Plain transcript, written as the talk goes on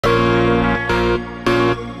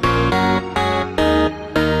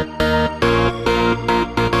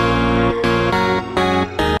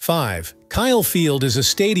5. Kyle Field is a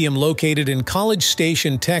stadium located in College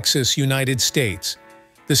Station, Texas, United States.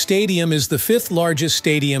 The stadium is the fifth largest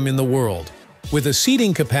stadium in the world, with a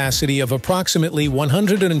seating capacity of approximately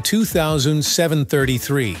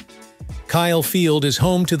 102,733. Kyle Field is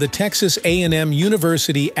home to the Texas A&M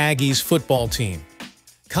University Aggies football team.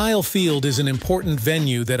 Kyle Field is an important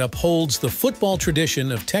venue that upholds the football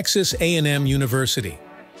tradition of Texas A&M University.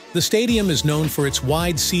 The stadium is known for its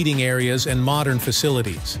wide seating areas and modern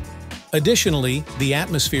facilities. Additionally, the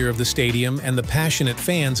atmosphere of the stadium and the passionate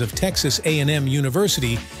fans of Texas A&M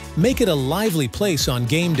University make it a lively place on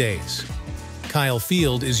game days. Kyle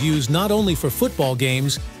Field is used not only for football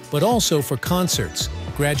games, but also for concerts,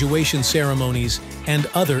 graduation ceremonies, and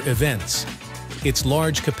other events. Its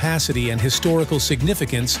large capacity and historical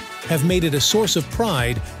significance have made it a source of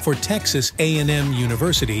pride for Texas A&M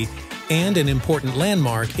University and an important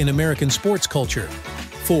landmark in American sports culture.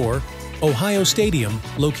 4. Ohio Stadium,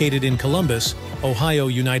 located in Columbus, Ohio,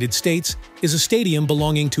 United States, is a stadium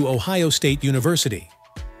belonging to Ohio State University.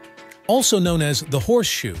 Also known as the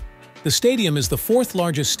Horseshoe, the stadium is the fourth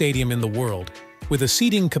largest stadium in the world, with a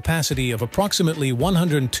seating capacity of approximately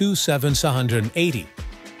 102,780.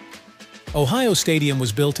 Ohio Stadium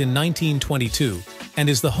was built in 1922 and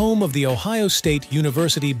is the home of the Ohio State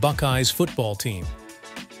University Buckeyes football team.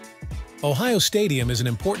 Ohio Stadium is an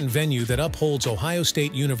important venue that upholds Ohio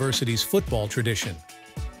State University's football tradition.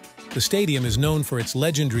 The stadium is known for its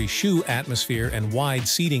legendary shoe atmosphere and wide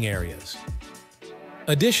seating areas.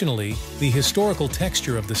 Additionally, the historical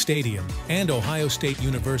texture of the stadium and Ohio State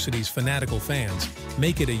University's fanatical fans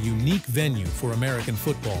make it a unique venue for American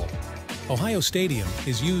football. Ohio Stadium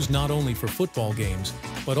is used not only for football games,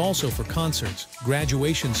 but also for concerts,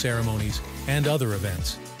 graduation ceremonies, and other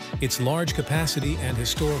events. Its large capacity and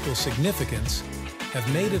historical significance have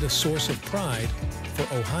made it a source of pride for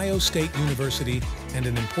Ohio State University and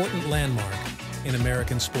an important landmark in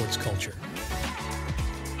American sports culture.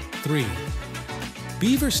 3.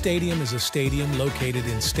 Beaver Stadium is a stadium located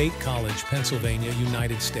in State College, Pennsylvania,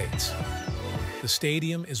 United States. The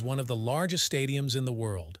stadium is one of the largest stadiums in the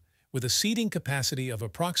world, with a seating capacity of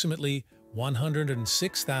approximately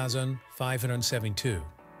 106,572.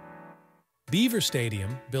 Beaver Stadium,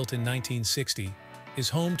 built in 1960, is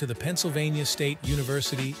home to the Pennsylvania State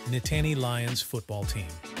University Nittany Lions football team.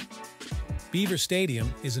 Beaver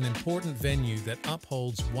Stadium is an important venue that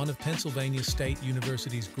upholds one of Pennsylvania State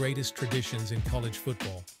University's greatest traditions in college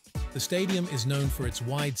football. The stadium is known for its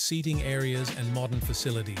wide seating areas and modern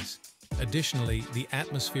facilities. Additionally, the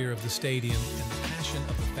atmosphere of the stadium and the passion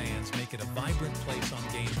of the fans make it a vibrant place on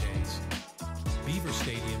game days. Beaver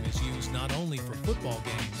Stadium is used not only for football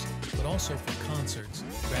games, but also for concerts,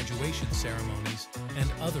 graduation ceremonies,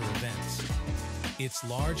 and other events. Its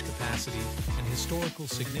large capacity and historical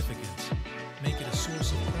significance make it a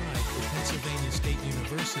source of pride for Pennsylvania State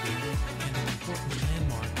University and an important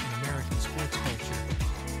landmark in American sports culture.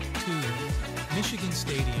 2. Michigan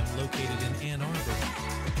Stadium, located in Ann Arbor,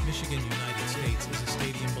 Michigan, United States, is a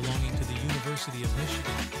stadium belonging to the University of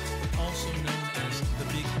Michigan, also known as the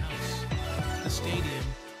Big House. The stadium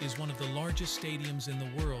is one of the largest stadiums in the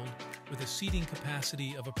world, with a seating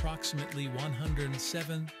capacity of approximately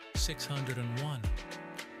 107,601.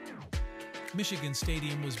 Michigan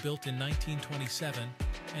Stadium was built in 1927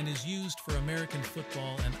 and is used for American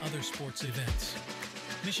football and other sports events.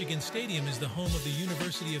 Michigan Stadium is the home of the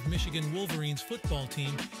University of Michigan Wolverines football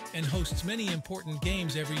team and hosts many important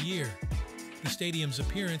games every year. The stadium's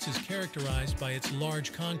appearance is characterized by its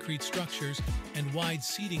large concrete structures and wide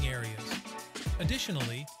seating areas.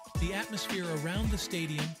 Additionally, the atmosphere around the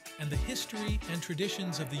stadium and the history and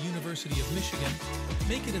traditions of the University of Michigan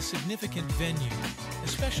make it a significant venue,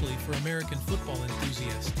 especially for American football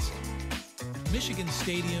enthusiasts. Michigan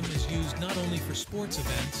Stadium is used not only for sports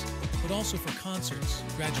events, but also for concerts,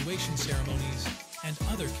 graduation ceremonies, and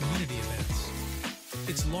other community events.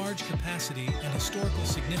 Its large capacity and historical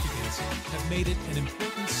significance have made it an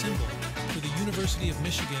important symbol for the University of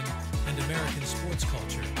Michigan and American sports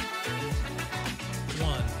culture. 1.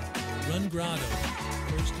 Run Grotto,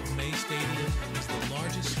 1st of May Stadium, is the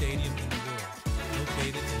largest stadium in the world,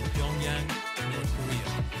 located in Pyongyang, North Korea.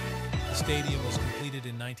 The stadium was completed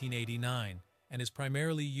in 1989 and is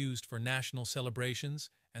primarily used for national celebrations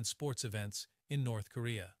and sports events in North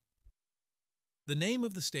Korea. The name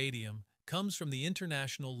of the stadium comes from the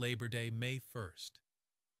International Labor Day, May 1st.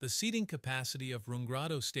 The seating capacity of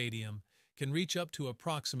Rungrado Stadium can reach up to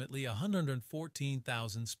approximately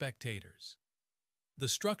 114,000 spectators. The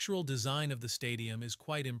structural design of the stadium is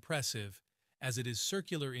quite impressive, as it is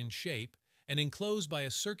circular in shape and enclosed by a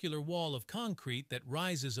circular wall of concrete that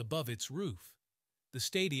rises above its roof. The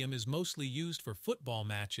stadium is mostly used for football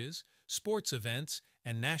matches, sports events,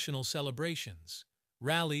 and national celebrations.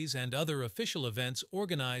 Rallies and other official events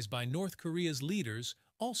organized by North Korea's leaders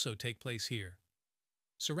also take place here.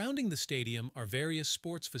 Surrounding the stadium are various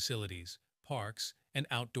sports facilities, parks, and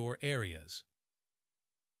outdoor areas.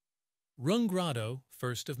 Runggrado,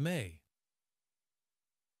 1st of May.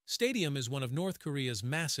 Stadium is one of North Korea's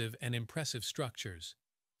massive and impressive structures,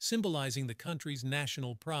 symbolizing the country's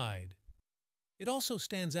national pride. It also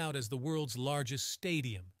stands out as the world's largest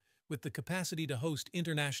stadium, with the capacity to host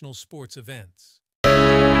international sports events.